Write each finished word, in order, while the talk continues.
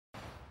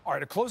All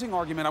right, a closing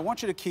argument. I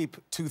want you to keep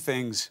two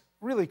things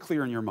really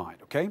clear in your mind,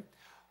 okay?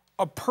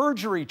 A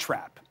perjury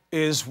trap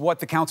is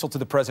what the counsel to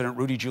the president,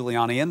 Rudy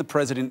Giuliani, and the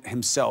president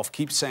himself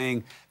keep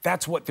saying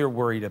that's what they're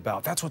worried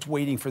about. That's what's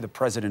waiting for the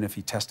president if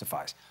he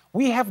testifies.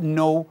 We have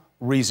no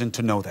reason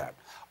to know that.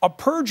 A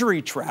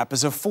perjury trap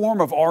is a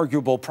form of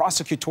arguable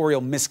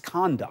prosecutorial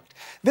misconduct.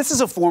 This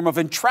is a form of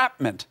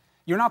entrapment.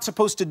 You're not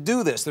supposed to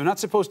do this. They're not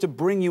supposed to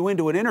bring you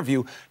into an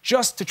interview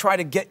just to try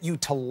to get you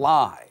to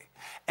lie.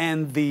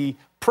 And the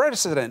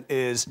precedent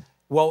is,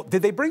 well,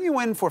 did they bring you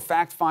in for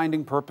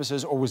fact-finding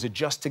purposes, or was it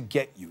just to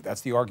get you?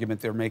 That's the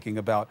argument they're making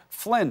about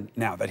Flynn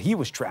now, that he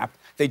was trapped.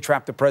 They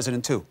trapped the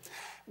president, too.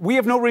 We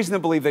have no reason to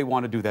believe they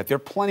want to do that. There are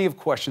plenty of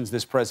questions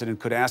this president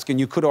could ask, and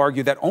you could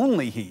argue that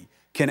only he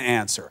can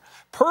answer.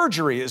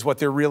 Perjury is what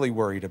they're really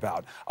worried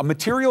about. A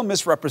material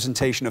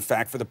misrepresentation of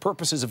fact for the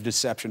purposes of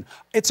deception.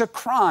 It's a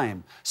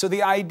crime. So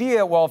the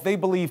idea, well, if they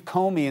believe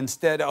Comey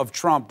instead of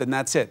Trump, then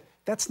that's it.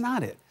 That's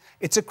not it.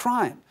 It's a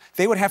crime.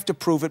 They would have to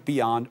prove it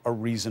beyond a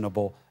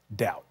reasonable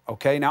doubt,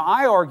 okay? Now,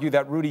 I argue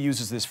that Rudy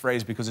uses this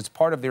phrase because it's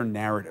part of their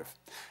narrative,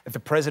 that the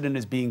president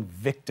is being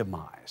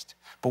victimized.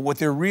 But what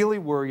they're really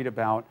worried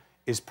about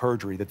is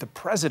perjury, that the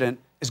president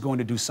is going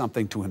to do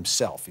something to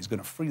himself. He's going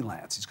to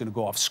freelance. He's going to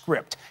go off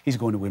script. He's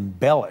going to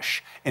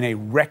embellish in a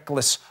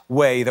reckless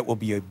way that will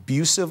be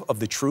abusive of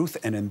the truth,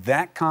 and in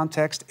that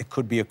context, it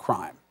could be a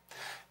crime.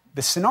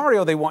 The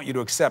scenario they want you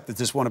to accept is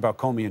this one about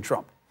Comey and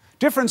Trump.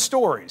 Different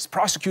stories.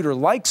 Prosecutor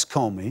likes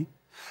Comey,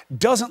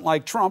 doesn't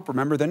like Trump.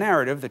 Remember the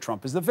narrative that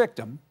Trump is the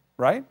victim,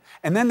 right?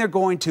 And then they're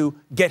going to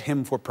get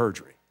him for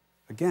perjury.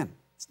 Again,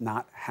 it's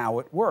not how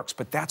it works.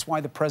 But that's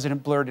why the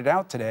president blurted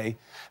out today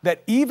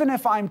that even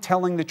if I'm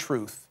telling the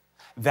truth,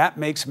 that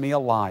makes me a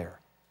liar.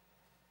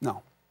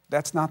 No,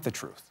 that's not the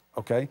truth,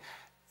 okay?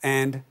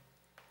 And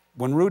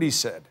when Rudy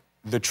said,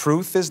 the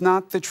truth is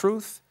not the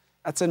truth,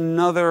 that's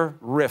another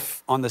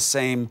riff on the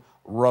same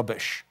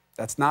rubbish.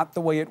 That's not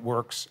the way it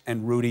works,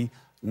 and Rudy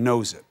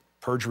knows it.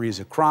 Perjury is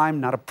a crime,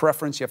 not a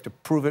preference. You have to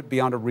prove it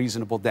beyond a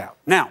reasonable doubt.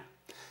 Now,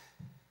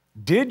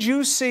 did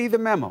you see the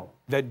memo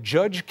that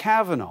Judge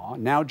Kavanaugh,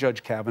 now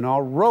Judge Kavanaugh,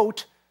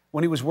 wrote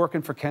when he was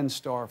working for Ken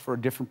Starr for a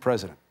different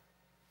president?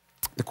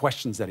 The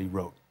questions that he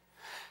wrote.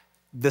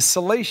 The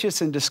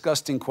salacious and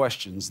disgusting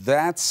questions,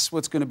 that's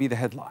what's going to be the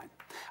headline.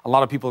 A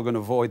lot of people are going to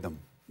avoid them.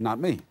 Not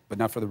me, but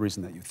not for the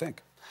reason that you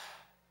think.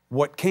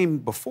 What came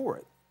before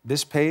it,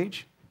 this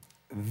page,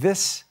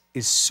 this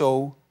is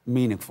so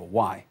meaningful.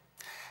 Why?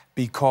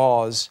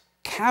 Because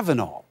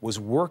Kavanaugh was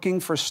working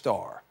for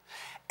Starr,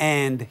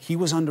 and he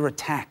was under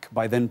attack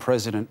by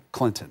then-President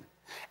Clinton.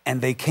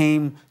 And they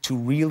came to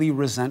really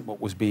resent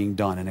what was being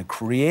done, and it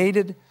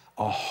created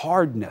a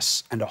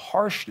hardness and a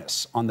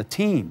harshness on the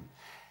team.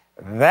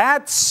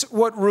 That's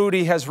what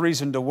Rudy has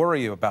reason to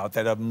worry about,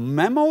 that a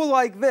memo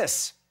like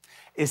this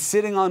is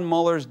sitting on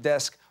Mueller's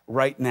desk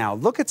right now.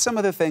 Look at some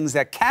of the things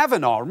that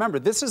Kavanaugh, remember,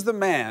 this is the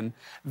man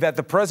that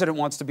the president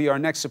wants to be our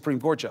next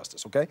Supreme Court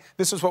justice, okay?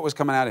 This is what was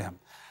coming out of him.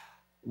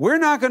 We're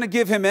not going to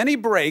give him any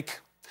break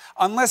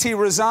unless he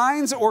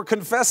resigns or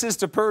confesses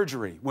to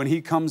perjury when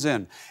he comes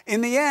in.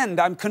 In the end,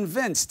 I'm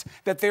convinced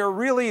that there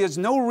really is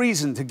no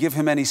reason to give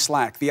him any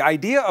slack. The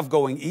idea of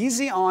going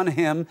easy on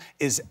him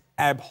is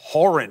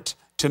abhorrent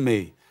to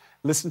me.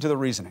 Listen to the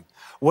reasoning.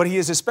 What he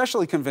has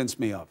especially convinced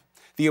me of,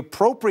 the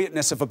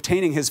appropriateness of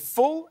obtaining his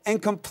full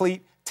and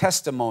complete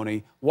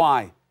testimony.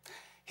 Why?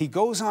 He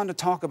goes on to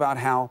talk about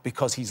how,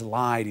 because he's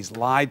lied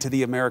to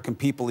the American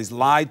people, he's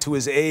lied to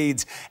his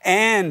aides,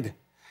 and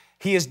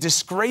he has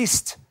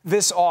disgraced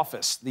this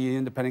office, the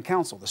independent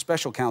counsel, the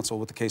special counsel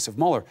with the case of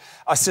Mueller,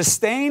 a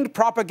sustained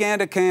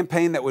propaganda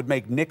campaign that would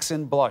make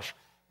Nixon blush.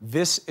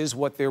 This is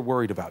what they're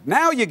worried about.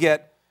 Now you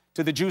get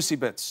to the juicy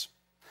bits.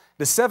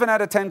 The 7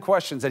 out of 10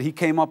 questions that he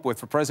came up with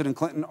for President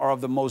Clinton are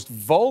of the most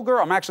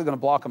vulgar, I'm actually going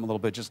to block him a little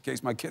bit just in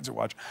case my kids are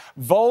watching,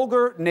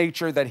 vulgar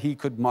nature that he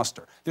could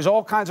muster. There's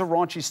all kinds of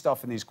raunchy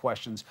stuff in these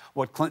questions,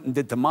 what Clinton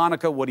did to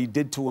Monica, what he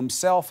did to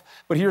himself.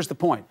 But here's the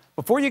point.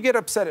 Before you get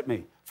upset at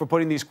me for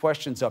putting these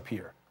questions up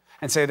here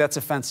and say that's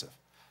offensive,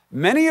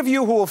 many of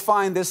you who will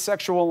find this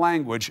sexual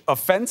language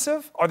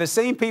offensive are the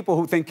same people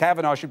who think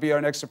Kavanaugh should be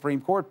our next Supreme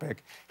Court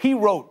pick. He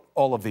wrote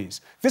all of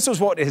these. This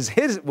was what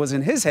was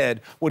in his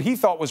head, what he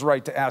thought was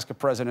right to ask a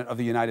president of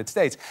the United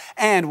States.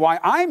 And why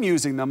I'm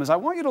using them is I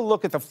want you to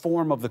look at the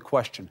form of the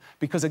question,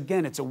 because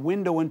again, it's a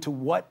window into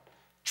what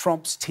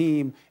Trump's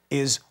team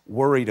is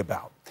worried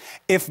about.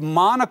 If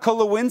Monica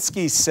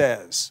Lewinsky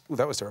says,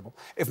 that was terrible.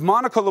 If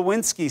Monica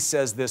Lewinsky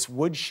says this,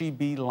 would she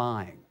be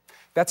lying?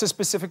 That's a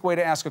specific way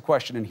to ask a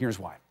question, and here's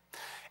why.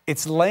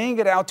 It's laying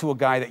it out to a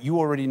guy that you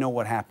already know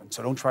what happened,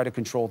 so don't try to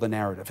control the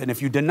narrative. And if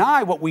you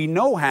deny what we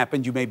know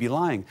happened, you may be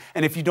lying.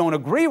 And if you don't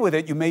agree with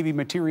it, you may be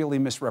materially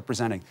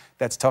misrepresenting.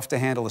 That's tough to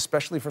handle,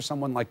 especially for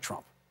someone like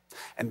Trump.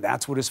 And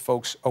that's what his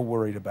folks are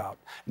worried about.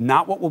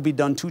 Not what will be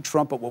done to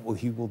Trump, but what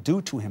he will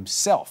do to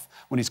himself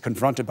when he's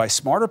confronted by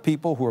smarter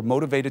people who are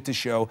motivated to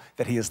show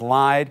that he has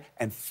lied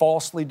and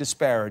falsely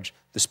disparaged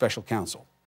the special counsel.